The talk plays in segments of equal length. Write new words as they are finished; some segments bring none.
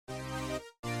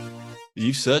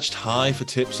You've searched high for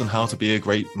tips on how to be a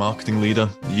great marketing leader.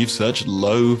 You've searched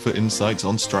low for insights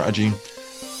on strategy.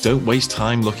 Don't waste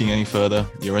time looking any further.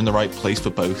 You're in the right place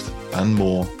for both and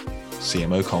more.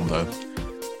 CMO Convo.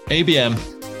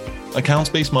 ABM,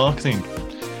 accounts-based marketing.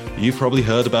 You've probably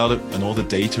heard about it and all the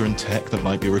data and tech that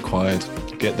might be required.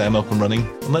 Get them up and running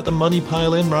and let the money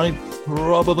pile in, right?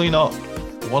 Probably not.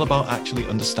 What about actually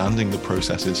understanding the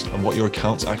processes and what your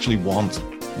accounts actually want?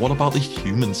 What about the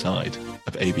human side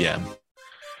of ABM?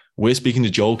 We're speaking to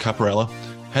Joel Capperella,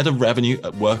 Head of Revenue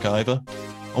at Workiva,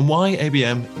 on why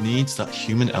ABM needs that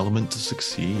human element to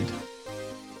succeed.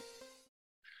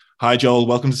 Hi, Joel.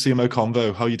 Welcome to CMO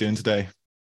Convo. How are you doing today?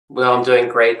 Well, I'm doing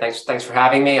great. Thanks for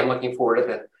having me. I'm looking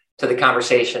forward to the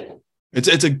conversation.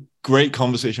 It's a great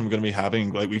conversation we're going to be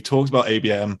having. Like, we've talked about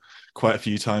ABM quite a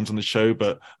few times on the show,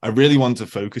 but I really want to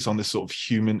focus on this sort of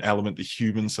human element, the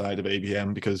human side of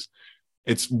ABM, because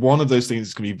it's one of those things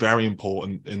that's going to be very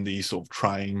important in these sort of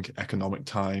trying economic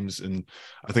times. And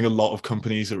I think a lot of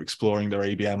companies are exploring their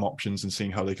ABM options and seeing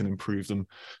how they can improve them.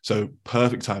 So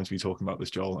perfect time to be talking about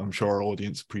this, Joel. I'm sure our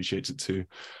audience appreciates it too.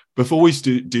 Before we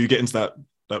do get into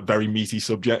that very meaty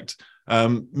subject,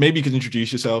 maybe you could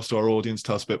introduce yourselves to our audience,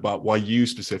 tell us a bit about why you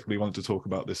specifically wanted to talk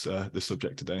about this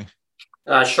subject today.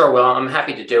 Sure. Well, I'm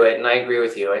happy to do it. And I agree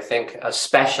with you. I think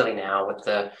especially now with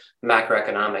the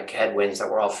macroeconomic headwinds that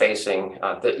we're all facing,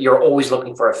 that you're always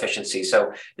looking for efficiency.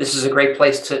 So this is a great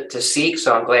place to seek.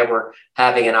 So I'm glad we're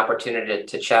having an opportunity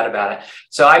to chat about it.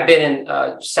 So I've been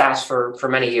in SaaS for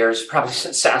many years, probably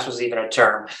since SaaS was even a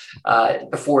term.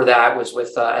 Before that was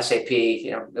with SAP,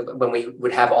 when we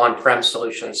would have on-prem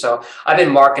solutions. So I've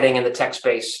been marketing in the tech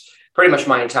space pretty much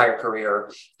my entire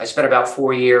career. I spent about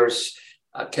 4 years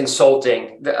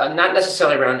consulting, not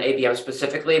necessarily around ABM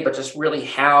specifically, but just really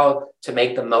how to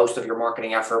make the most of your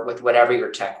marketing effort with whatever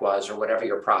your tech was or whatever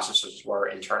your processes were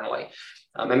internally.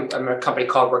 I'm a company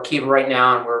called Workiva right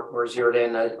now, and we're zeroed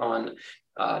in on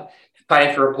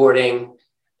financial reporting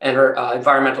and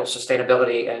environmental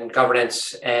sustainability and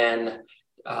governance and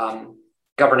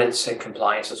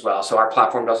compliance as well. So our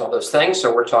platform does all those things.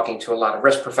 So we're talking to a lot of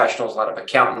risk professionals, a lot of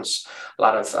accountants, a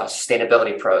lot of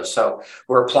sustainability pros. So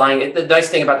we're applying it. The nice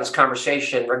thing about this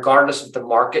conversation, regardless of the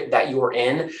market that you're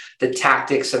in, the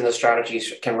tactics and the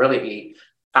strategies can really be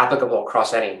applicable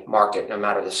across any market, no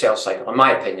matter the sales cycle, in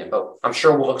my opinion. But I'm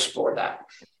sure we'll explore that.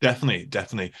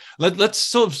 Definitely. Let's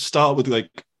sort of start with like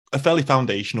a fairly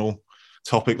foundational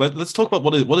topic. Let's talk about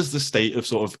what is the state of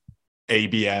sort of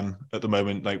ABM at the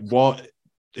moment. Like, what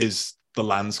is the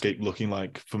landscape looking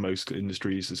like for most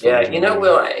industries?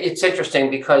 Will, it's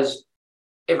interesting because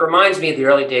it reminds me of the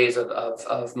early days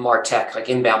of MarTech, like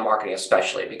inbound marketing,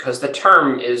 especially because the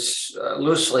term is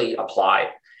loosely applied.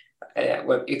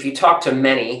 If you talk to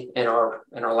many in our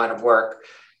line of work,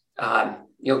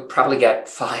 you'll probably get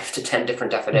 5 to 10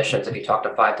 different definitions if you talk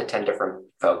to 5 to 10 different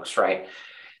folks, right?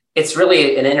 It's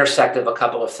really an intersect of a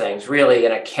couple of things, really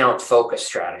an account-focused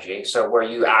strategy. So where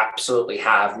you absolutely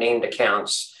have named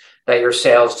accounts that your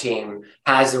sales team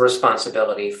has the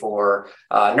responsibility for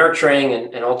nurturing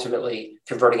and ultimately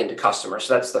converting into customers.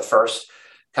 So that's the first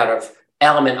kind of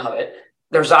element of it.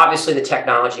 There's obviously the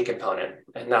technology component,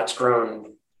 and that's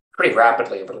grown pretty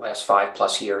rapidly over the last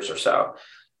 5+ years or so.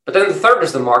 But then the third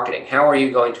is the marketing. How are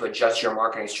you going to adjust your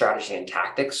marketing strategy and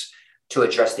tactics to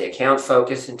address the account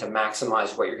focus and to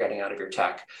maximize what you're getting out of your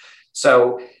tech?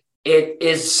 So it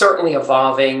is certainly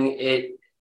evolving. It,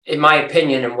 in my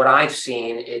opinion, and what I've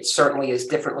seen, it certainly is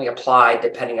differently applied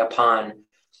depending upon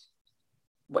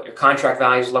what your contract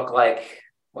values look like,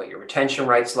 what your retention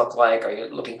rates look like. Are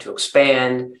you looking to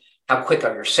expand? How quick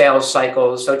are your sales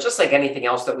cycles? So just like anything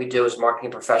else that we do as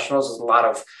marketing professionals, there's a lot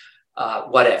of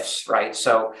what ifs, right?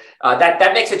 So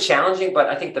that makes it challenging, but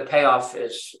I think the payoff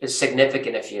is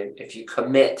significant if you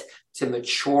commit to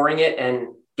maturing it and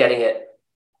getting it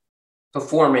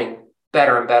performing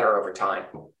better and better over time.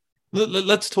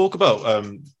 Let's talk about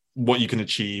what you can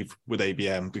achieve with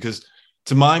ABM, because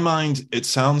to my mind, it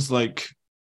sounds like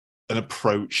an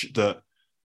approach that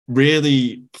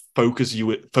really focuses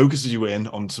you in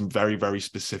on some very, very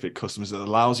specific customers that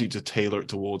allows you to tailor it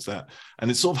towards that. And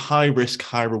it's sort of high risk,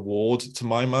 high reward to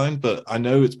my mind, but I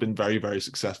know it's been very, very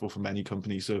successful for many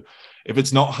companies. So if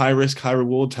it's not high risk, high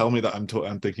reward, tell me that I'm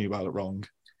thinking about it wrong.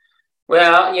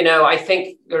 Well, I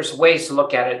think there's ways to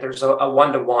look at it. There's a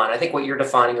one-to-one. I think what you're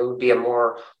defining, it would be a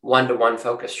more one-to-one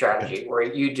focused strategy, okay, where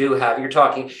you're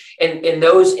talking in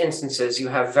those instances, you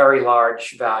have very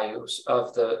large values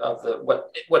of the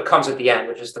what comes at the end,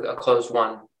 which is a closed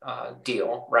won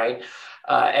deal, right?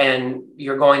 And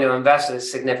you're going to invest a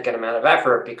significant amount of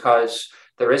effort because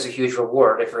there is a huge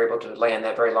reward if you're able to land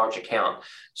that very large account.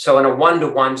 So in a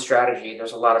one-to-one strategy,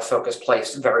 there's a lot of focus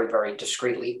placed very, very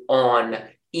discreetly on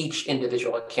each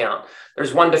individual account.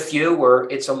 There's one to few where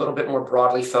it's a little bit more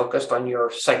broadly focused on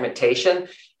your segmentation.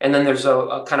 And then there's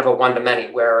a kind of a one to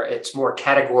many where it's more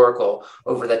categorical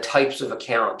over the types of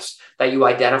accounts that you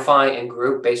identify and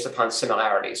group based upon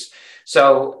similarities.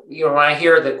 So, when I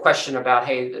hear the question about,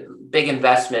 hey, the big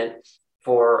investment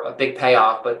for a big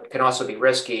payoff, but can also be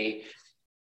risky,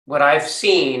 what I've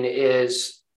seen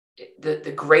is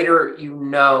the greater you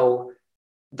know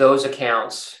those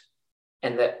accounts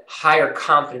and the higher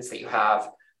confidence that you have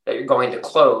that you're going to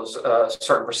close a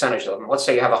certain percentage of them. Let's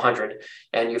say you have 100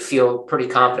 and you feel pretty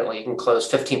confidently you can close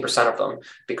 15% of them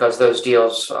because those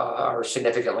deals are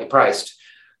significantly priced.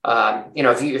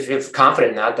 If you're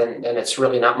confident in that, then it's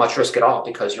really not much risk at all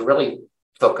because you're really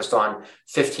focused on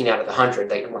 15 out of the 100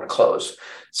 that you want to close.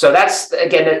 So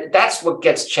that's what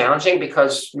gets challenging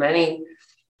because many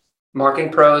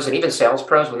marketing pros and even sales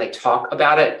pros, when they talk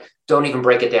about it, don't even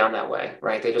break it down that way,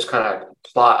 right? They just kind of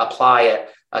apply it,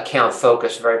 account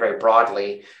focus very, very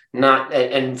broadly,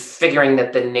 and figuring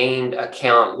that the named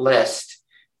account list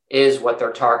is what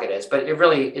their target is. But it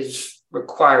really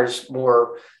requires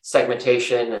more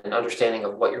segmentation and understanding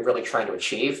of what you're really trying to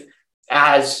achieve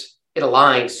as it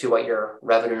aligns to what your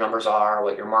revenue numbers are,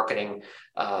 what your marketing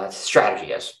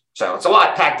strategy is. So it's a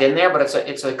lot packed in there, but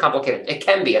it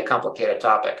can be a complicated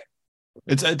topic.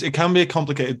 It can be a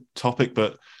complicated topic,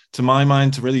 but to my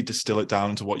mind, to really distill it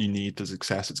down to what you need for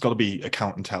success, it's got to be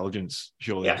account intelligence,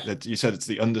 surely. Yeah. You said it's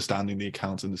the understanding the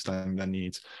accounts, understanding their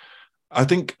needs. I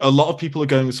think a lot of people are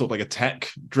going with sort of like a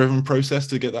tech-driven process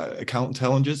to get that account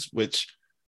intelligence, which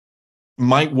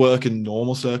might work in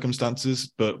normal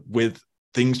circumstances, but with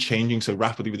things changing so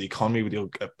rapidly with the economy, with your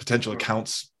potential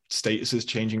accounts statuses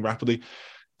changing rapidly,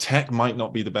 tech might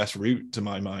not be the best route to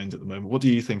my mind at the moment. What do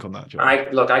you think on that, Joel?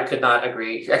 I could not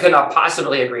agree. I could not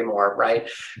possibly agree more, right?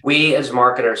 We as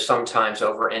marketers sometimes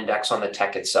over-index on the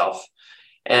tech itself.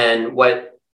 And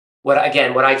what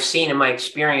I've seen in my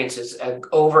experience is an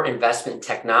over-investment in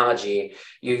technology,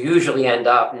 you usually end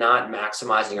up not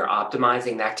maximizing or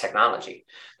optimizing that technology.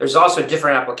 There's also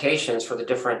different applications for the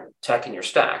different tech in your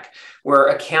stack. Where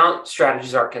account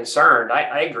strategies are concerned,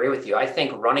 I agree with you. I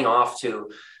think running off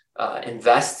to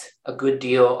invest a good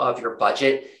deal of your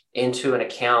budget into an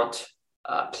account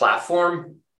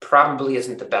platform probably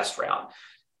isn't the best route.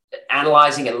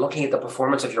 Analyzing and looking at the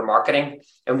performance of your marketing.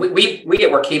 And we at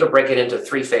Workiva break it into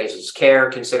 3 phases: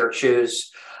 care, consider,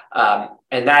 choose.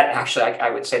 And that actually, I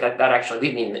would say that actually, we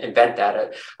didn't even invent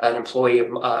that. An employee,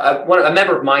 a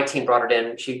member of my team brought it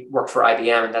in. She worked for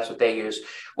IBM and that's what they use.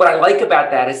 What I like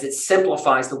about that is it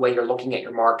simplifies the way you're looking at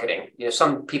your marketing.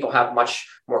 Some people have much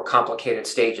more complicated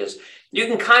stages. You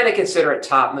can kind of consider it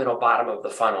top, middle, bottom of the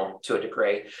funnel to a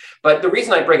degree. But the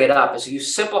reason I bring it up is you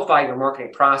simplify your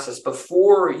marketing process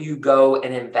before you go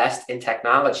and invest in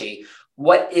technology.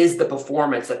 What is the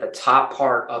performance at the top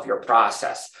part of your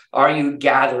process? Are you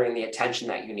gathering the attention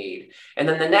that you need? And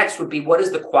then the next would be, what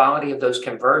is the quality of those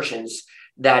conversions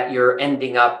that you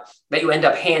end up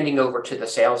handing over to the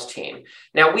sales team?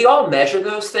 Now, we all measure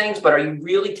those things, but are you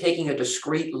really taking a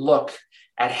discrete look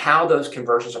at how those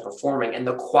conversions are performing and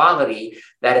the quality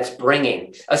that it's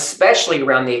bringing, especially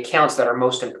around the accounts that are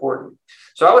most important?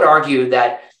 So I would argue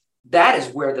that is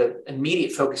where the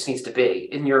immediate focus needs to be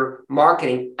in your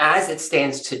marketing as it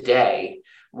stands today.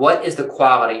 What is the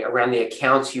quality around the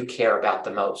accounts you care about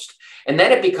the most? And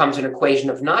then it becomes an equation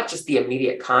of not just the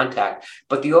immediate contact,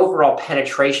 but the overall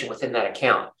penetration within that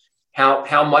account.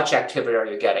 How much activity are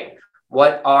you getting?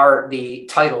 What are the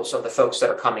titles of the folks that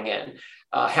are coming in?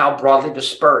 How broadly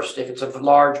dispersed? If it's a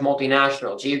large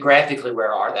multinational, geographically,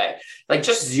 where are they? Like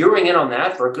just zeroing in on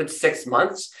that for a good 6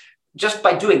 months, just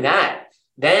by doing that.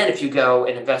 Then if you go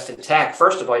and invest in tech,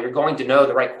 first of all, you're going to know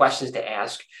the right questions to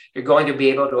ask. You're going to be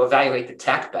able to evaluate the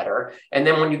tech better. And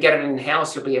then when you get it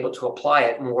in-house, you'll be able to apply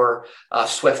it more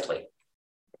swiftly.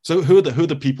 So who are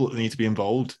the people that need to be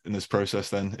involved in this process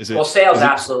then? Sales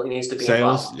absolutely needs to be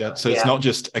involved. Sales, yeah. So it's not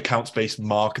just accounts-based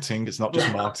marketing. It's not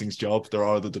just marketing's job. There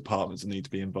are other departments that need to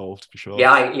be involved for sure.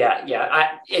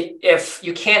 If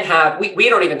you can't have, we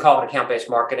don't even call it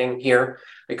account-based marketing here.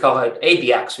 We call it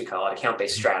ABX. We call it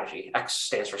account-based strategy. X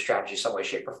stands for strategy, some way,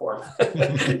 shape, or form.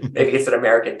 Maybe it's an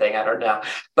American thing. I don't know.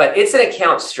 But it's an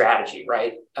account strategy,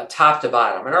 right? Top to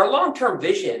bottom. And our long-term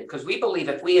vision, because we believe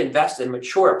if we invest and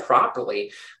mature it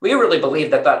properly, we really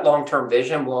believe that long-term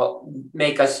vision will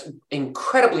make us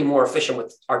incredibly more efficient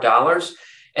with our dollars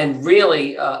and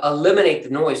really eliminate the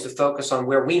noise to focus on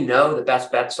where we know the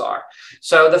best bets are.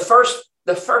 So the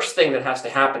first thing that has to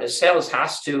happen is sales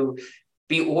has to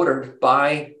be ordered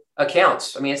by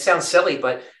accounts. I mean, it sounds silly,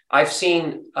 but I've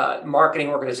seen marketing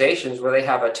organizations where they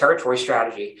have a territory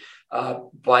strategy,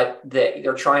 but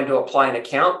they're trying to apply an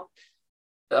account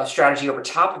strategy over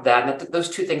top of that. And those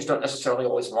two things don't necessarily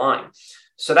always align.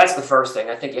 So that's the first thing.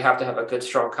 I think you have to have a good,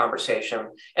 strong conversation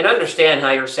and understand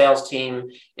how your sales team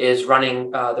is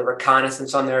running the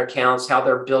reconnaissance on their accounts, how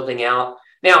they're building out.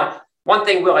 Now, one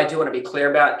thing, Will, I do want to be clear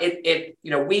about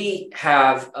we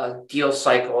have a deal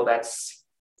cycle that's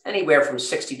anywhere from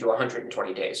 60 to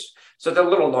 120 days. So they're a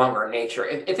little longer in nature.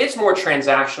 If it's more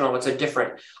transactional, it's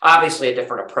obviously a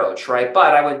different approach, right?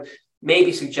 But I would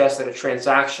maybe suggest that a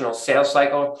transactional sales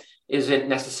cycle isn't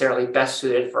necessarily best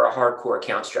suited for a hardcore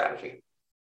account strategy.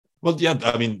 Well, yeah,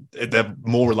 I mean, they're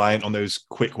more reliant on those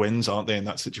quick wins, aren't they, in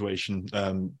that situation,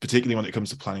 particularly when it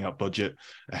comes to planning out budget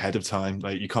ahead of time.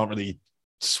 Like, you can't really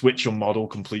switch your model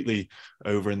completely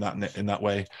over in that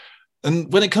way.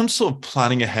 And when it comes to sort of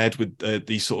planning ahead with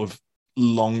these sort of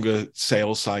longer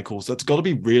sales cycles, that's got to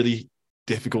be really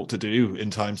difficult to do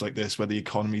in times like this, where the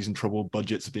economy's in trouble,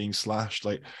 budgets are being slashed.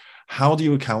 Like, how do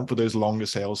you account for those longer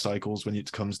sales cycles when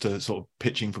it comes to sort of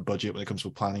pitching for budget, when it comes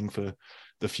to planning for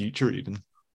the future even?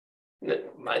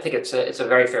 I think it's a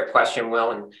very fair question,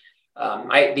 Will. And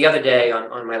the other day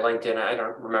on my LinkedIn, I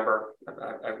don't remember,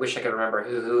 I wish I could remember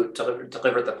who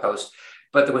delivered the post,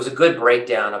 but there was a good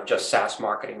breakdown of just SaaS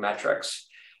marketing metrics.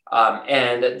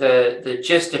 And the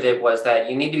gist of it was that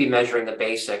you need to be measuring the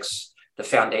basics, the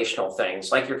foundational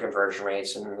things like your conversion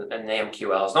rates and the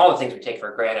MQLs and all the things we take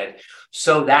for granted,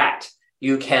 so that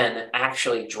you can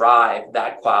actually drive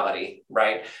that quality,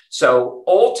 right? So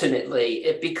ultimately,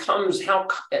 it becomes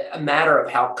a matter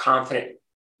of how confident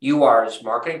you are as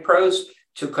marketing pros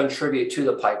to contribute to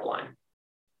the pipeline.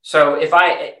 So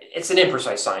it's an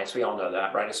imprecise science, we all know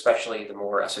that, right? Especially the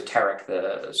more esoteric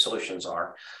the solutions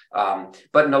are.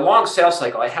 But in a long sales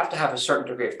cycle, I have to have a certain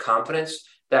degree of confidence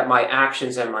that my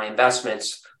actions and my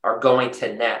investments are going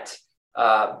to net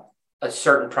a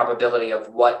certain probability of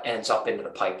what ends up into the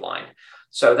pipeline.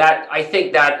 So I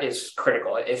think that is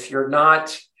critical. If you're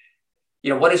not,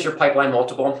 what is your pipeline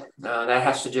multiple? That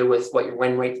has to do with what your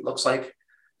win rate looks like.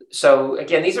 So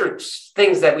again, these are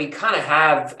things that we kind of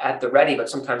have at the ready, but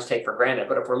sometimes take for granted.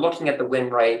 But if we're looking at the win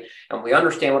rate and we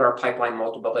understand what our pipeline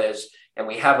multiple is, and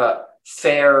we have a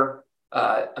fair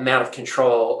amount of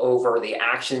control over the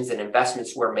actions and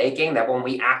investments we're making, that when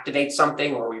we activate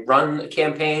something or we run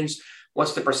campaigns,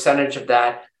 what's the percentage of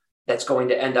that's going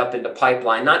to end up in the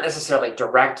pipeline? Not necessarily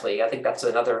directly. I think that's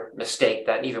another mistake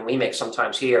that even we make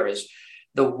sometimes here, is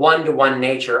the one-to-one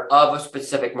nature of a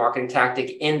specific marketing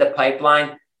tactic in the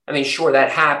pipeline. I mean, sure,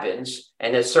 that happens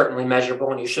and is certainly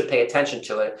measurable and you should pay attention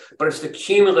to it, but it's the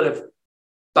cumulative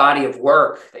body of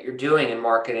work that you're doing in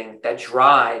marketing that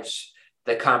drives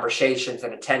the conversations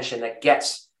and attention that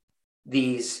gets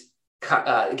those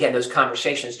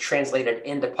conversations translated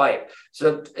into pipe.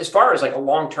 So as far as like a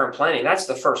long-term planning, that's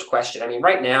the first question. I mean,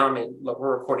 right now, look,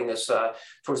 we're recording this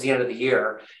towards the end of the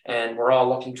year, and we're all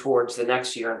looking towards the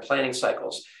next year in planning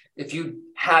cycles. If you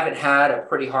haven't had a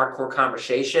pretty hardcore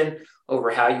conversation over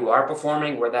how you are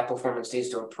performing, where that performance needs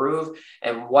to improve,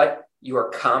 and what your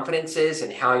confidence is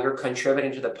and how you're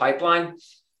contributing to the pipeline,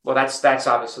 well, that's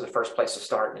obviously the first place to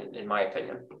start, in my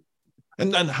opinion.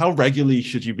 And how regularly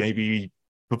should you maybe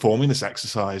performing this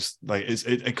exercise? Like,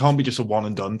 it can't be just a one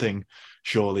and done thing,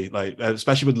 surely. Like,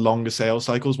 especially with longer sales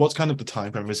cycles, what's kind of the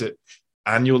time frame? Is it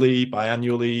annually,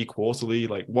 biannually, quarterly?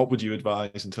 Like, what would you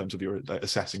advise in terms of your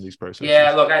assessing these processes?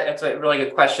 Yeah, look, that's a really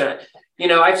good question.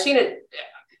 I've seen it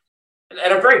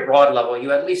at a very broad level.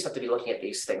 You at least have to be looking at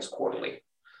these things quarterly.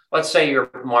 Let's say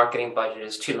your marketing budget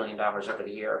is $2 million over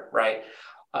the year, right?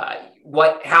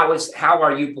 How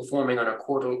are you performing on a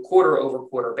quarter over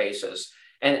quarter basis?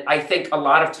 And I think a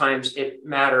lot of times it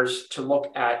matters to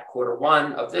look at quarter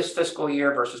one of this fiscal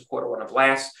year versus quarter one of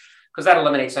last, because that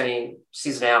eliminates any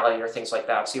seasonality or things like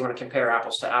that. So you want to compare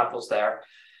apples to apples there.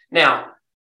 Now,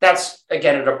 that's,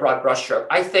 again, at a broad brushstroke.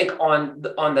 I think on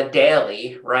the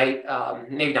daily, right,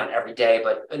 maybe not every day,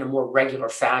 but in a more regular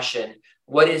fashion,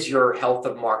 what is your health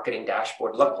of marketing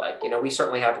dashboard look like? We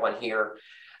certainly have one here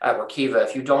at Workiva.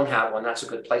 If you don't have one, that's a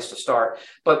good place to start.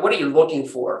 But what are you looking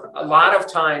for? A lot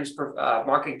of times,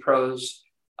 marketing pros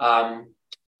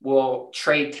will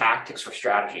trade tactics for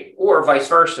strategy, or vice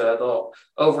versa. They'll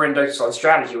over-index on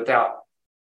strategy without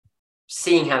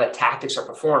seeing how the tactics are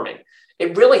performing.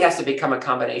 It really has to become a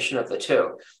combination of the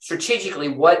two. Strategically,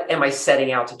 what am I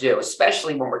setting out to do,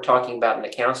 especially when we're talking about an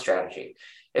account strategy?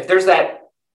 If there's that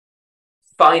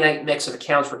finite mix of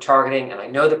accounts we're targeting, and I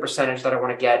know the percentage that I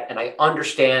want to get, and I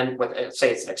understand say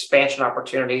it's an expansion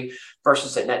opportunity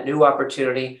versus a net new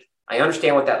opportunity, I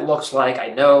understand what that looks like. I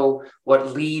know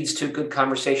what leads to good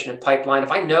conversation and pipeline.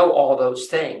 If I know all those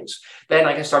things, then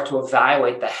I can start to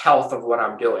evaluate the health of what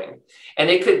I'm doing. And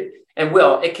it could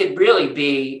really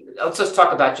be, let's just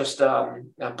talk about just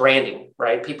branding,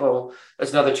 right?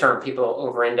 There's another term people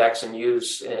over-index and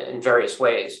use in various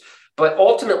ways. But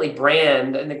ultimately,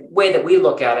 brand, and the way that we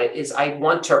look at it is I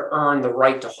want to earn the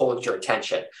right to hold your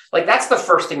attention. Like that's the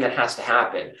first thing that has to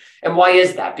happen. And why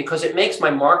is that? Because it makes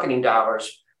my marketing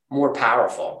dollars more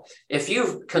powerful. If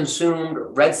you've consumed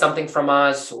or read something from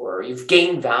us, or you've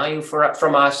gained value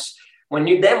from us, when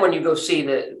you go see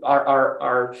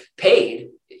our paid,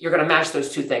 you're going to match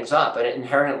those two things up, and it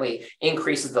inherently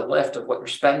increases the lift of what your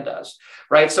spend does,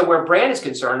 right? So where brand is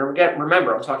concerned,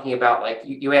 remember, I'm talking about, like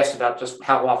you asked about just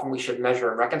how often we should measure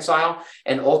and reconcile,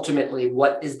 and ultimately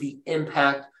what is the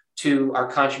impact to our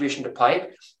contribution to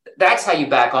pipe. That's how you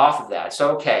back off of that.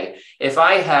 So, okay, if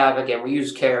I have, again, we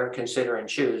use care, consider, and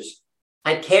choose.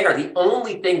 At Care, the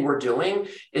only thing we're doing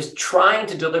is trying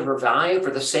to deliver value for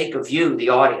the sake of you, the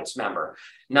audience member.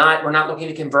 We're not looking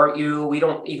to convert you. We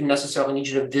don't even necessarily need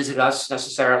you to visit us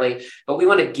necessarily, but we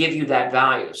want to give you that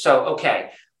value. So,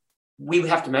 okay, we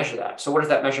have to measure that. So what does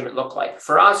that measurement look like?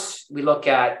 For us, we look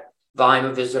at volume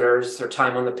of visitors, their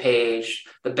time on the page,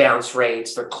 the bounce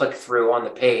rates, their click-through on the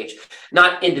page,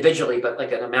 not individually, but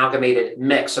like an amalgamated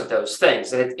mix of those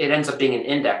things. And it ends up being an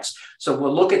index. So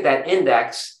we'll look at that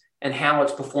index and how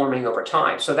it's performing over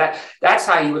time. So that's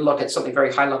how you would look at something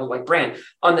very high level like brand.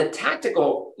 On the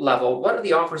tactical level, what are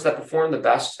the offers that perform the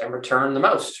best and return the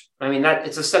most? I mean,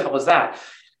 it's as simple as that.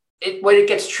 When it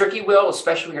gets tricky, Will,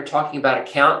 especially when you're talking about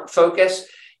account focus,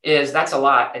 is that's a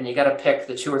lot, and you got to pick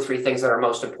the 2 or 3 things that are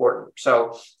most important.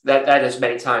 So that is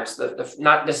many times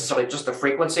not necessarily just the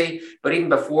frequency, but even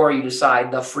before you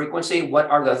decide the frequency, what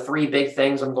are the 3 big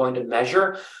things I'm going to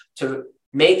measure to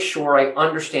make sure I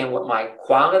understand what my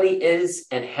quality is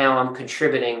and how I'm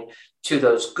contributing to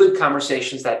those good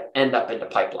conversations that end up into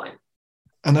pipeline.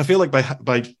 And I feel like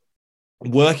by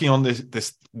working on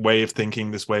this way of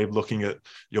thinking, this way of looking at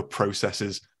your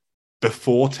processes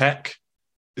before tech,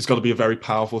 it's got to be a very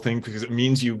powerful thing, because it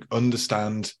means you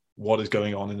understand what is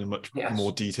going on in a much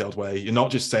more detailed way. You're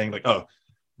not just saying like, oh,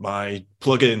 my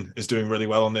plugin is doing really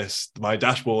well on this, my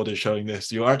dashboard is showing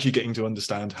this. You're actually getting to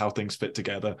understand how things fit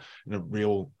together in a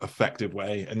real effective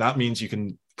way. And that means you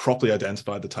can properly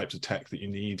identify the types of tech that you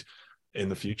need in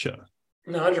the future.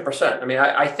 100%. I mean,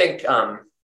 I think,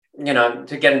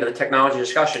 to get into the technology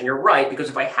discussion, you're right, because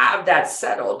if I have that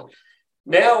settled,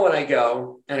 now when I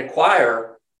go and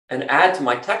acquire and add to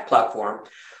my tech platform,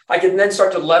 I can then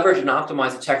start to leverage and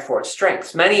optimize the tech for its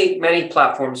strengths. Many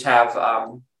platforms have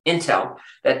intel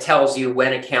that tells you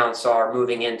when accounts are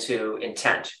moving into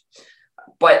intent.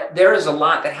 But there is a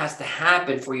lot that has to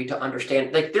happen for you to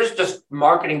understand. Like, there's just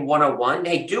marketing 101.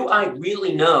 Hey, do I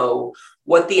really know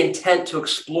what the intent to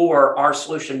explore our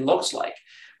solution looks like?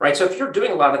 Right. So if you're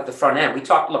doing a lot at the front end, we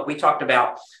talked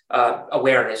about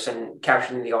awareness and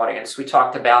capturing the audience. We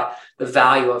talked about the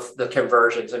value of the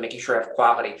conversions and making sure I have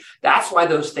quality. That's why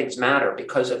those things matter,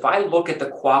 because if I look at the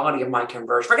quality of my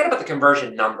conversion, forget about the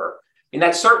conversion number. I mean,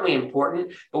 that's certainly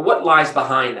important, but what lies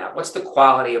behind that? What's the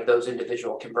quality of those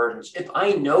individual conversions? If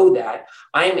I know that,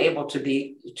 I am able to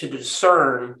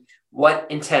discern what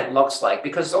intent looks like,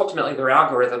 because ultimately their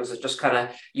algorithms is just kind of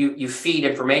you feed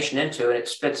information into and it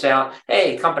spits out,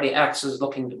 hey, company X is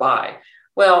looking to buy.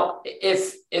 Well,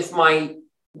 if my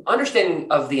understanding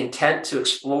of the intent to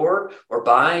explore or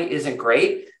buy isn't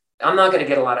great, I'm not going to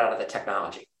get a lot out of the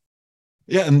technology.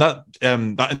 Yeah, and that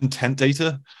intent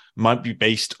data might be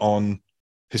based on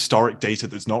historic data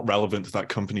that's not relevant to that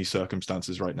company's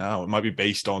circumstances right now. It might be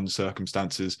based on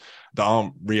circumstances that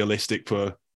aren't realistic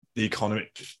for the economy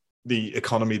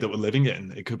that we're living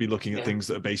in. It could be looking at things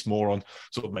that are based more on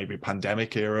sort of maybe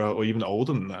pandemic era or even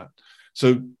older than that.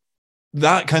 So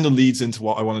that kind of leads into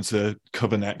what I wanted to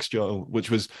cover next, Joel, which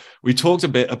was, we talked a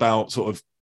bit about sort of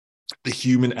the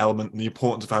human element and the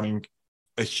importance of having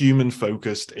a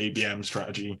human-focused ABM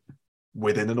strategy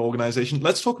within an organization.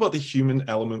 Let's talk about the human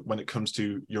element when it comes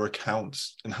to your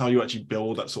accounts and how you actually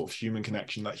build that sort of human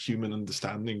connection, that human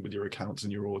understanding with your accounts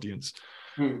and your audience.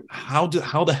 How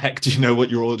the heck do you know what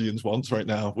your audience wants right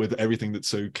now with everything that's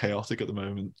so chaotic at the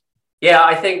moment? Yeah,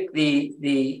 I think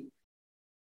the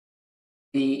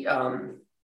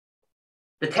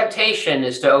temptation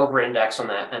is to over-index on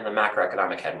that and the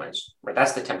macroeconomic headwinds, right?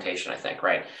 That's the temptation, I think,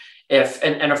 right?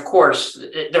 And of course,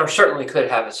 there certainly could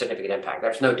have a significant impact.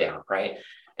 There's no doubt, right?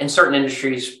 In certain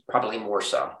industries, probably more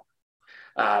so.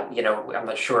 I'm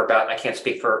not sure about, I can't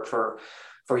speak for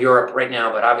for Europe right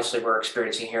now, but obviously we're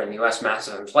experiencing here in the US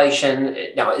massive inflation.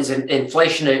 Now, is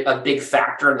inflation a big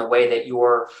factor in the way that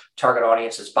your target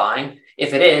audience is buying?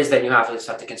 If it is, then you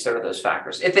obviously have to consider those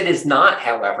factors. If it is not,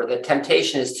 however, the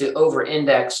temptation is to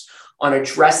over-index on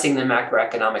addressing the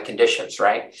macroeconomic conditions,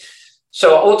 right?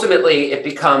 So ultimately, it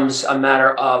becomes a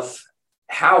matter of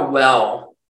how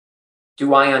well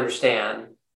do I understand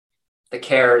the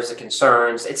cares, the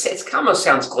concerns. It almost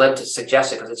sounds glib to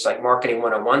suggest it because it's like marketing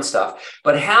 101 stuff,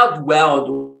 but how well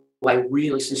do I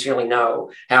really sincerely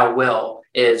know how Will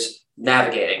is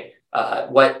navigating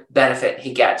what benefit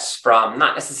he gets from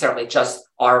not necessarily just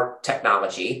our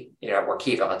technology,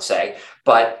 Workiva, let's say,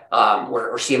 but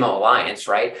or CMO Alliance,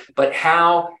 right? But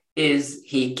how is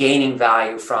he gaining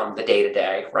value from the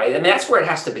day-to-day, right? I mean, that's where it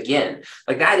has to begin.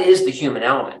 Like that is the human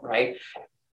element, right?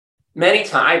 Many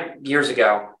times, years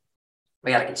ago,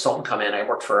 we had a consultant come in. I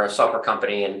worked for a software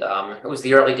company, and it was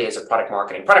the early days of product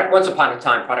marketing. Once upon a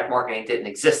time, product marketing didn't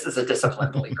exist as a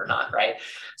discipline, believe it or not, right?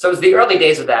 So it was the early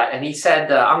days of that. And he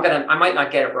said, I might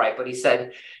not get it right, but he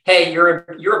said, hey,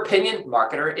 your opinion,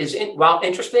 marketer, while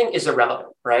interesting, is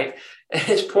irrelevant, right? And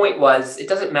his point was, it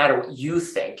doesn't matter what you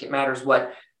think. It matters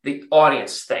what the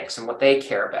audience thinks and what they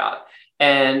care about.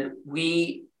 And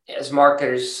we, as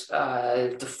marketers,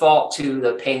 default to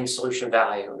the pain solution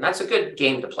value. And that's a good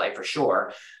game to play for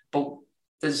sure. But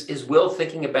is Will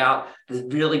thinking about the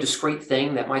really discrete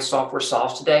thing that my software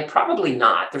solves today? Probably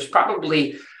not. There's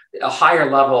probably a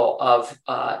higher level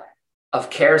of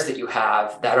cares that you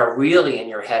have that are really in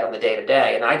your head on the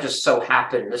day-to-day. And I just so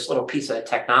happen, this little piece of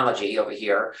technology over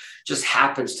here just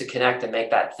happens to connect and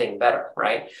make that thing better,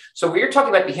 right? So when you're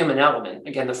talking about the human element,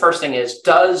 again, the first thing is,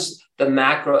 does the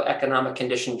macroeconomic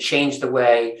condition change the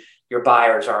way your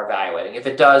buyers are evaluating? If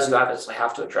it does, you obviously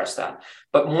have to address that.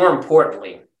 But more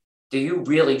importantly, do you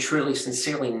really, truly,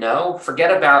 sincerely know?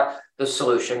 Forget about the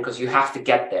solution because you have to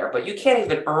get there, but you can't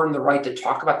even earn the right to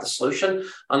talk about the solution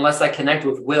unless I connect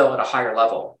with Will at a higher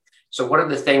level. So what are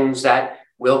the things that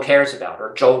Will cares about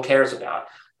or Joel cares about?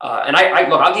 And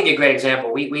I'll give you a great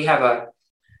example. We have a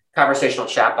conversational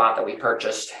chatbot that we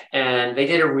purchased, and they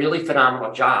did a really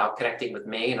phenomenal job connecting with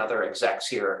me and other execs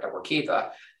here at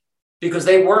Workiva, because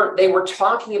they were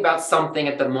talking about something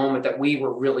at the moment that we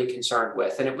were really concerned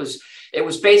with. And it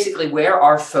was basically where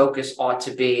our focus ought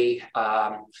to be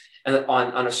on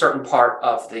a certain part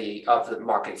of the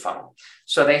marketing funnel.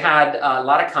 So they had a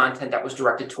lot of content that was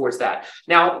directed towards that.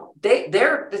 Now, the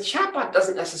chatbot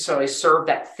doesn't necessarily serve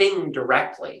that thing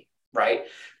directly, right?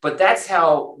 But that's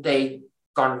how they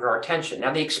garnered our attention.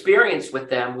 Now, the experience with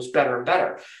them was better and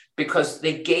better because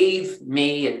they gave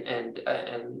me and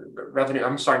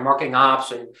marketing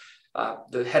ops and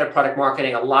the head of product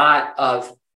marketing a lot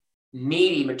of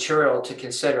meaty material to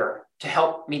consider, to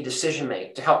help me decision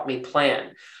make, to help me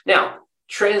plan. Now,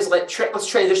 let's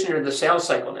transition into the sales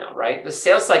cycle now, right? The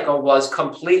sales cycle was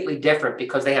completely different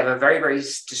because they have a very, very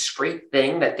discrete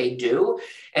thing that they do,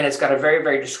 and it's got a very,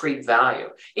 very discrete value.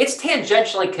 It's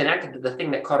tangentially connected to the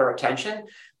thing that caught our attention,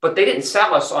 but they didn't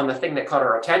sell us on the thing that caught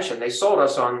our attention. They sold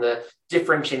us on the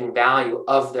differentiating value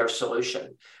of their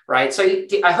solution, right? So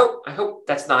I hope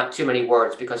that's not too many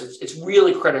words because it's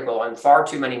really critical and far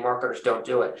too many marketers don't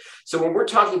do it. So when we're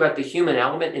talking about the human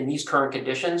element in these current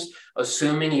conditions,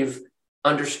 assuming you've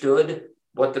understood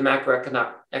what the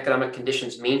macroeconomic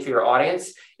conditions mean for your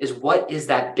audience, is what is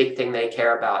that big thing they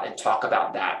care about, and talk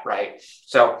about that, right?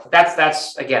 So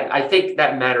that's again, I think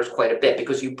that matters quite a bit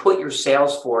because you put your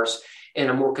sales force in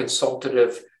a more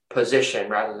consultative position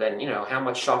rather than, how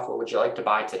much software would you like to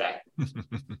buy today?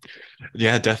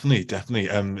 Yeah, definitely.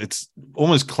 It's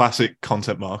almost classic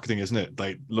content marketing, isn't it?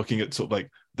 Like looking at sort of like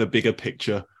the bigger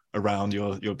picture around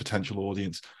your potential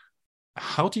audience.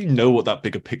 How do you know what that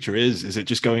bigger picture is? Is it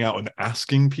just going out and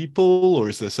asking people, or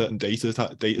is there certain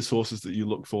data sources that you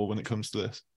look for when it comes to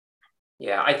this?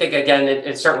 Yeah, I think, again,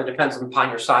 it certainly depends upon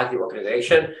your size of the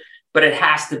organization, but it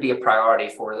has to be a priority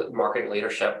for the marketing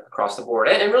leadership across the board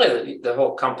and really the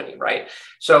whole company, right?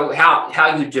 So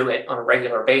how you do it on a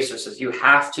regular basis is you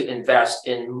have to invest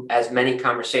in as many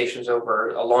conversations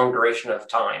over a long duration of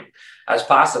time as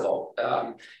possible.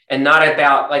 And not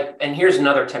about and here's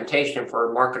another temptation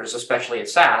for marketers, especially in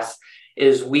SaaS,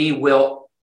 is we will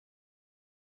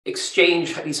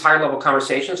exchange these higher level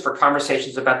conversations for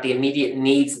conversations about the immediate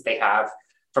needs that they have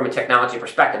from a technology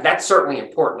perspective. That's certainly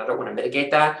important. I don't want to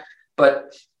mitigate that.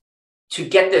 But to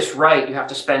get this right, you have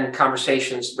to spend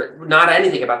conversations, not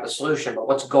anything about the solution, but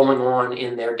what's going on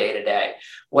in their day-to-day.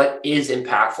 What is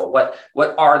impactful?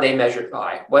 What are they measured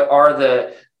by? What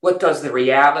does the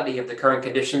reality of the current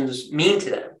conditions mean to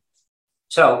them?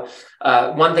 So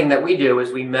one thing that we do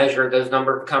is we measure those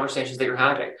number of conversations that you're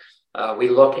having. We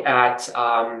look at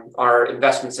our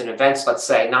investments in events, let's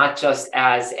say, not just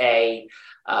as a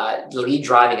lead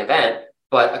driving event,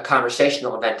 but a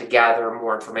conversational event to gather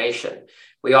more information.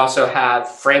 We also have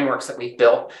frameworks that we've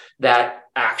built that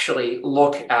actually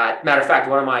look at, matter of fact,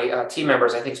 one of my team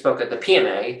members, I think, spoke at the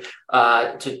PMA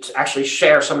to actually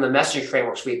share some of the messaging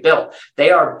frameworks we've built.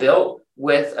 They are built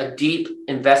with a deep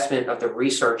investment of the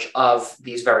research of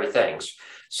these very things.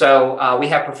 So we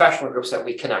have professional groups that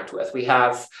we connect with. We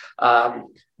have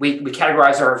we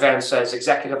categorize our events as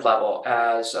executive level,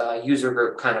 as user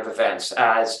group kind of events,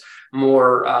 as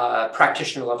more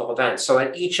practitioner level events. So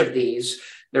at each of these,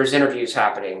 there's interviews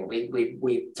happening.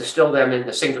 We distill them in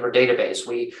the singular database.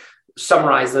 We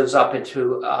summarize those up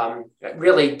into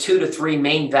really 2 to 3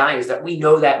 main values that we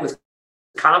know that with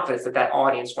confidence that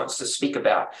audience wants to speak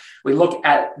about. We look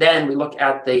at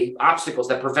the obstacles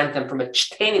that prevent them from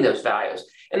attaining those values.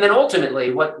 And then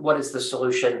ultimately, what is the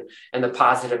solution and the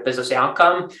positive business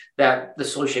outcome that the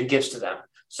solution gives to them?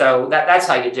 So that's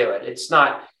how you do it.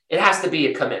 It has to be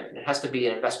a commitment. It has to be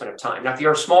an investment of time. Now, if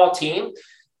you're a small team,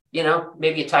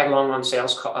 maybe you tag along on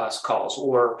sales calls,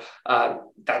 or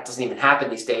that doesn't even happen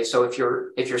these days. So if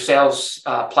your sales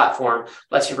platform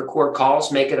lets you record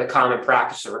calls, make it a common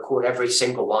practice to record every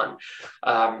single one.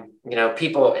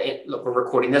 People, look, we're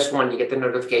recording this one. You get the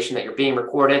notification that you're being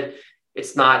recorded.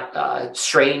 It's not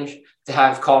strange to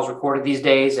have calls recorded these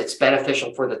days. It's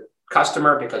beneficial for the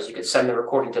customer because you could send the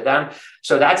recording to them.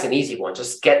 So that's an easy one.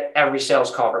 Just get every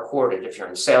sales call recorded. If you're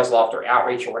in sales loft or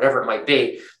outreach or whatever it might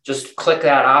be, just click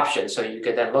that option so you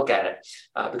could then look at it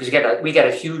because we get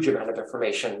a huge amount of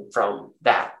information from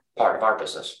that part of our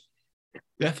business.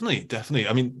 Definitely.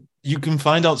 I mean, you can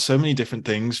find out so many different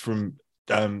things from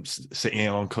sitting in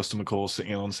on customer calls,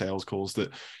 sitting in on sales calls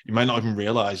that you might not even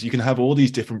realize. You can have all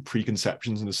these different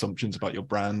preconceptions and assumptions about your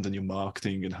brand and your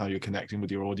marketing and how you're connecting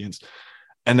with your audience.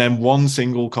 And then one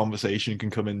single conversation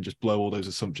can come in and just blow all those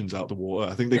assumptions out the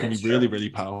water. I think they can be really, really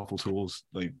powerful tools.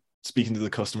 Like speaking to the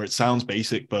customer, it sounds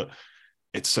basic, but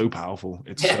it's so powerful.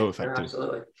 It's so effective.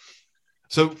 Absolutely.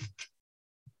 So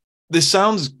this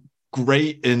sounds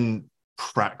great in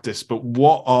practice, but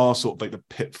what are sort of like the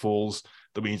pitfalls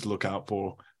that we need to look out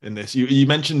for in this? You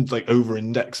mentioned like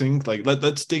over-indexing. Like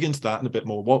let's dig into that in a bit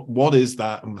more. What is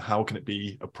that and how can it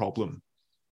be a problem?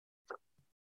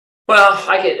 Well,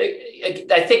 I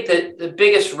think that the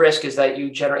biggest risk is that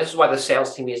this is why the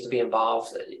sales team needs to be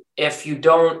involved. If you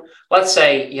don't, let's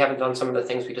say you haven't done some of the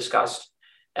things we discussed,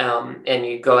 and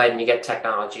you go ahead and you get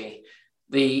technology,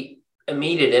 the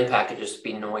immediate impact could just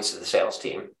be noise to the sales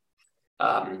team.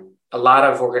 A lot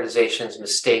of organizations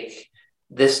mistake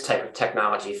this type of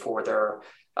technology for their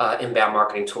inbound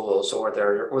marketing tools or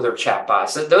their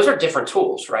chatbots. Those are different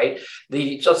tools, right?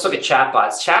 Let's look at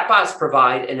chatbots. Chatbots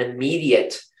provide an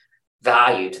immediate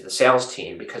value to the sales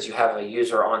team because you have a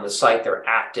user on the site, they're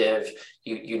active,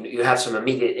 you have some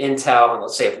immediate intel. And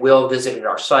let's say if Will visited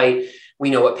our site,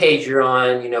 we know what page you're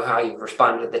on, you know how you've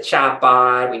responded to the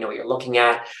chatbot, we know what you're looking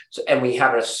at. So, and we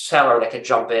have a seller that could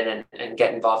jump in and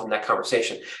get involved in that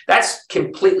conversation. That's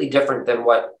completely different than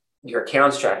what your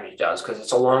account strategy does because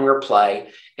it's a longer play.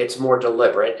 It's more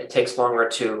deliberate. It takes longer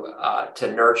to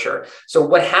nurture. So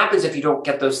what happens if you don't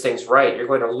get those things right? You're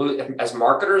going to lose, as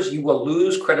marketers, you will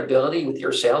lose credibility with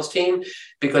your sales team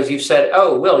because you've said,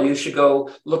 oh, Will, you should go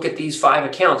look at these 5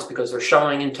 accounts because they're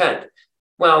showing intent.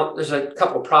 Well, there's a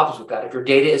couple of problems with that. If your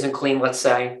data isn't clean, let's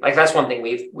say, like that's one thing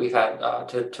we've had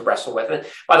to wrestle with. And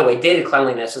by the way, data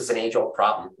cleanliness is an age-old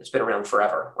problem. It's been around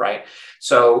forever, right?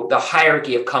 So the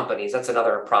hierarchy of companies, that's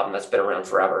another problem that's been around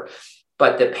forever.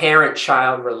 But the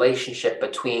parent-child relationship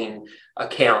between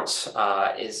accounts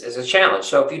is a challenge.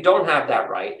 So if you don't have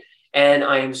that right, and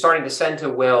I'm starting to send to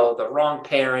Will the wrong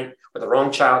parent or the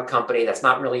wrong child company that's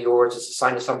not really yours, it's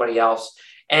assigned to somebody else,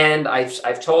 and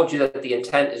I've told you that the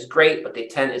intent is great, but the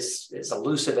intent is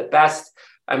elusive at best.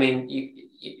 I mean,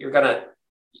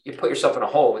 you put yourself in a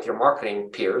hole with your marketing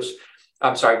peers.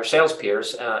 Your sales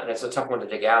peers, and it's a tough one to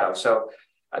dig out of. So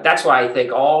that's why I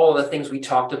think all the things we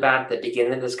talked about at the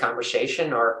beginning of this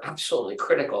conversation are absolutely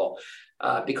critical.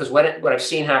 Because what I've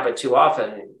seen happen too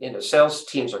often, sales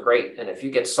teams are great, and if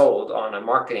you get sold on a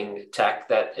marketing tech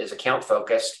that is account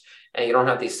focused and you don't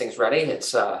have these things ready,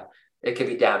 it can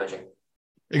be damaging.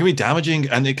 It can be damaging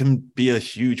and it can be a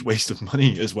huge waste of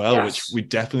money as well, yes. Which we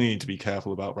definitely need to be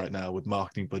careful about right now with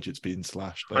marketing budgets being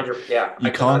slashed. Like,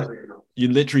 you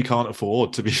literally can't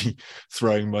afford to be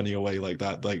throwing money away like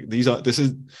that. Like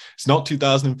it's not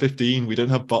 2015. We don't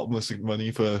have bottomless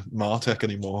money for MarTech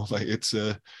anymore. Like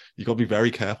you got to be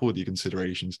very careful with your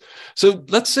considerations. So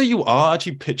let's say you are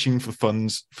actually pitching for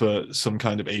funds for some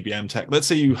kind of ABM tech. Let's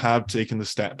say you have taken the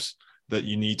steps that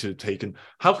you need to take? And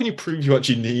how can you prove you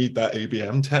actually need that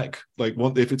ABM tech? Like,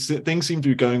 what if things seem to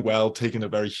be going well, taking a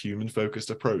very human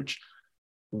focused approach?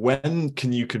 When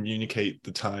can you communicate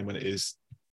the time when it is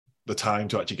the time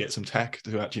to actually get some tech,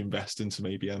 to actually invest in some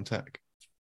ABM tech?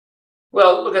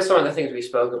 Well, look at some of the things we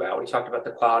spoke about. We talked about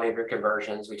the quality of your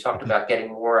conversions. We talked about getting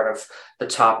more out of the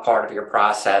top part of your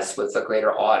process with a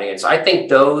greater audience. I think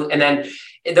those, and then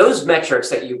those metrics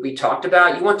that we talked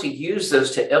about, you want to use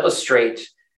those to illustrate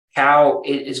how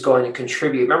it is going to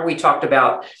contribute. Remember, we talked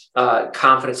about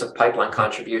confidence of pipeline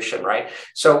contribution, right?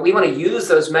 So we want to use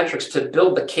those metrics to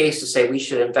build the case to say we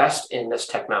should invest in this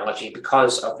technology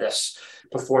because of this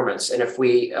performance. And if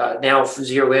we now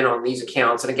zero in on these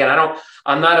accounts, and again,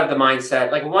 I'm not of the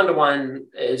mindset, like one-to-one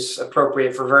is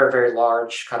appropriate for very, very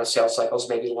large kind of sales cycles,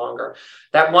 maybe longer.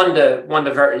 That one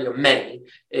to very many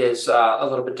is a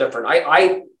little bit different.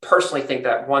 I personally think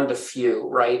that one to few,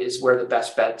 right, is where the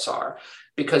best bets are,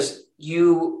 because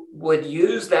you would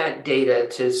use that data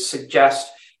to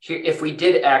suggest, here, if we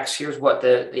did X, here's what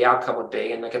the outcome would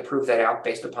be, and I can prove that out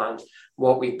based upon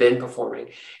what we've been performing.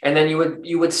 And then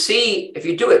you would see, if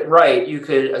you do it right, you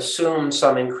could assume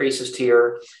some increases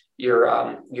to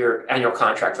your annual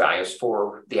contract values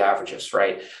for the averages,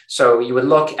 right? So you would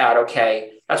look at,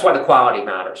 okay, that's why the quality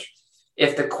matters.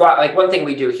 If like one thing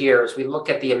we do here is we look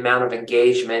at the amount of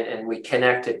engagement and we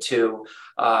connect it to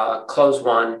close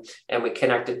one, and we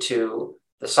connect it to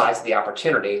the size of the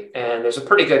opportunity. And there's a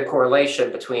pretty good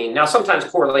correlation between, now sometimes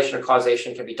correlation and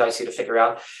causation can be dicey to figure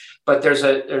out, but there's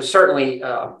certainly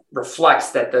reflects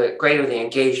that the greater the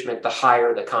engagement, the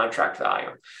higher the contract value.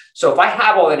 So if I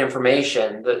have all that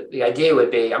information, the idea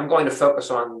would be, I'm going to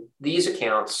focus on these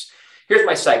accounts. Here's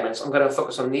my segments. I'm going to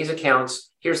focus on these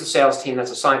accounts. Here's the sales team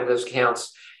that's assigned to those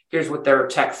accounts. Here's what their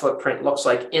tech footprint looks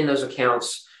like in those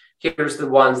accounts. Here's the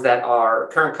ones that are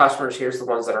current customers. Here's the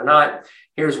ones that are not.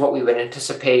 Here's what we would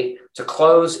anticipate to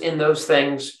close in those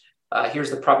things.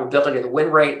 Here's the probability of the win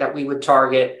rate that we would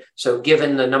target. So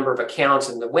given the number of accounts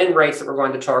and the win rates that we're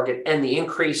going to target and the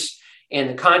increase in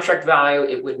the contract value,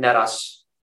 it would net us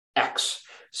X.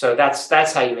 So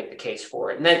that's how you make the case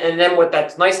for it. And then what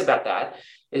that's nice about that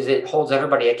is it holds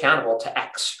everybody accountable to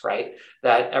X, right?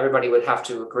 That everybody would have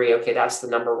to agree, okay, that's the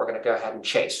number we're going to go ahead and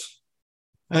chase.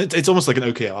 It's almost like an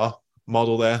OKR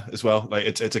model there as well. Like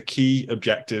it's a key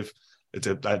objective. It's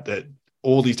that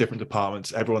all these different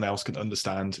departments, everyone else can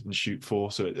understand and shoot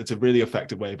for. So it's a really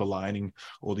effective way of aligning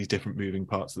all these different moving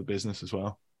parts of the business as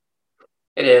well.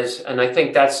 It is. And I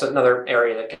think that's another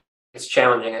area that it's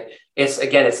challenging.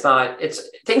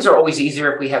 Things are always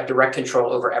easier if we have direct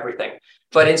control over everything.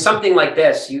 But in something like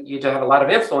this, you do have a lot of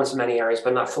influence in many areas,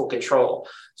 but not full control.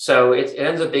 So it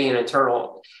ends up being an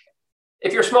internal.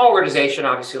 If you're a small organization,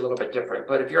 obviously a little bit different.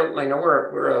 But if you're,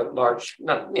 we're a large,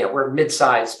 we're a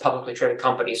mid-sized publicly traded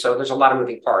company. So there's a lot of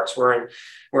moving parts. We're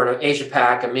in Asia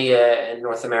Pac, EMEA, and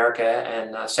North America,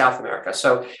 and South America.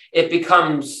 So it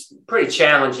becomes pretty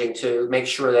challenging to make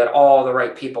sure that all the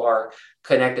right people are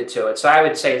connected to it. So I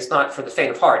would say it's not for the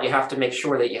faint of heart. You have to make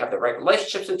sure that you have the right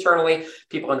relationships internally.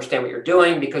 People understand what you're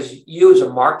doing, because you as a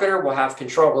marketer will have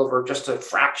control over just a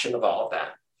fraction of all of that.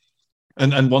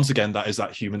 And once again, that is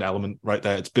that human element right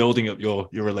there. It's building up your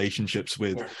relationships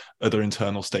with other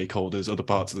internal stakeholders, other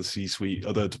parts of the C-suite,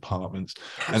 other departments.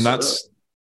 Absolutely. And that's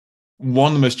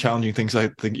one of the most challenging things I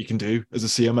think you can do as a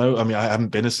CMO. I mean, I haven't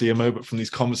been a CMO, but from these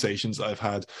conversations that I've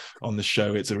had on the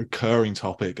show, it's a recurring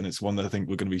topic, and it's one that I think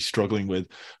we're going to be struggling with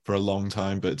for a long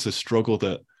time. But it's a struggle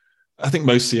that I think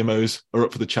most CMOs are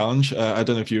up for the challenge. I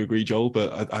don't know if you agree, Joel,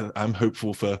 but I'm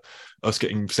hopeful for us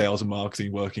getting sales and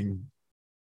marketing working,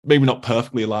 maybe not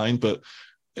perfectly aligned, but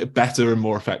better and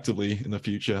more effectively in the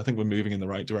future. I think we're moving in the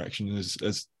right direction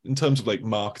as in terms of like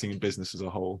marketing and business as a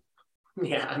whole.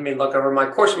 Yeah, I mean, look, over my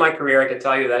course of my career, I can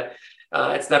tell you that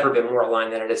it's never been more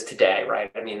aligned than it is today,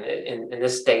 right? I mean, in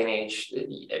this day and age,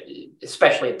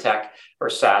 especially in tech or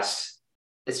SaaS,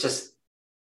 it's just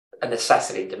a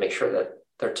necessity to make sure that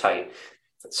they're tight.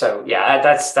 So yeah,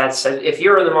 that's if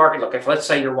you're in the market, look, if let's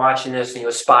say you're watching this and you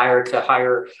aspire to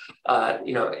hire,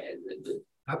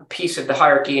 a piece of the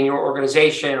hierarchy in your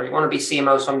organization, or you want to be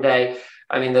CMO someday,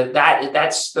 I mean,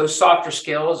 that's those softer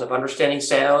skills of understanding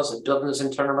sales and building those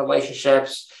internal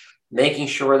relationships, making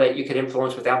sure that you could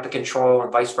influence without the control,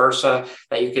 and vice versa,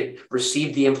 that you could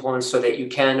receive the influence so that you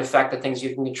can affect the things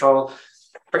you can control.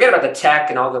 Forget about the tech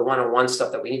and all the one-on-one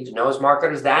stuff that we need to know as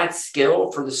marketers. That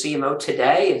skill for the CMO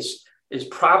today is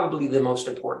probably the most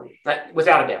important,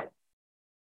 without a doubt.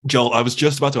 Joel, I was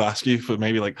just about to ask you for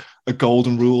maybe like a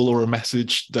golden rule or a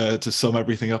message to sum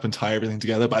everything up and tie everything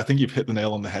together, but I think you've hit the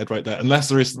nail on the head right there. Unless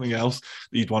there is something else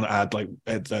that you'd want to add, like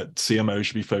that CMO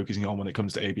should be focusing on when it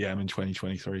comes to ABM in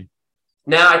 2023.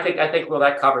 No, I think well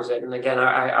that covers it. And again,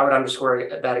 I would underscore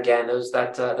that again.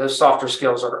 Those softer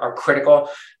skills are critical,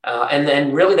 and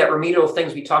then really that remedial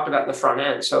things we talked about in the front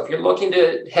end. So if you're looking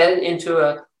to head into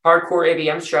a hardcore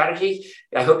ABM strategy,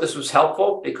 I hope this was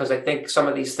helpful, because I think some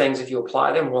of these things, if you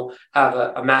apply them, will have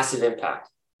a massive impact.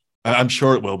 I'm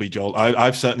sure it will be, Joel.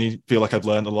 I've certainly feel like I've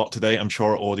learned a lot today. I'm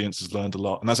sure our audience has learned a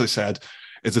lot. And as I said,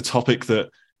 it's a topic that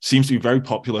seems to be very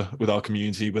popular with our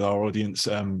community, with our audience,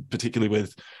 particularly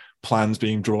with plans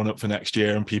being drawn up for next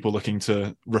year and people looking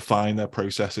to refine their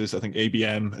processes. I think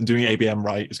ABM and doing ABM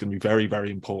right is going to be very,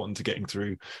 very important to getting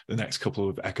through the next couple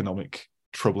of economic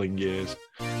troubling years.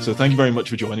 So thank you very much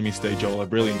for joining me today, Joel.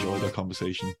 I've really enjoyed our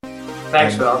conversation.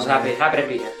 Thanks, Will. I was happy to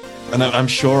be here. And I'm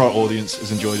sure our audience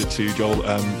has enjoyed it too, Joel.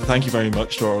 Thank you very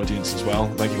much to our audience as well.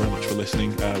 Thank you very much for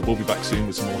listening. We'll be back soon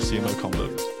with some more CMO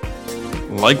Convos.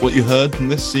 Like what you heard from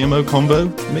this CMO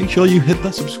Convo? Make sure you hit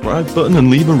that subscribe button and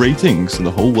leave a rating so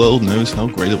the whole world knows how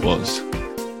great it was.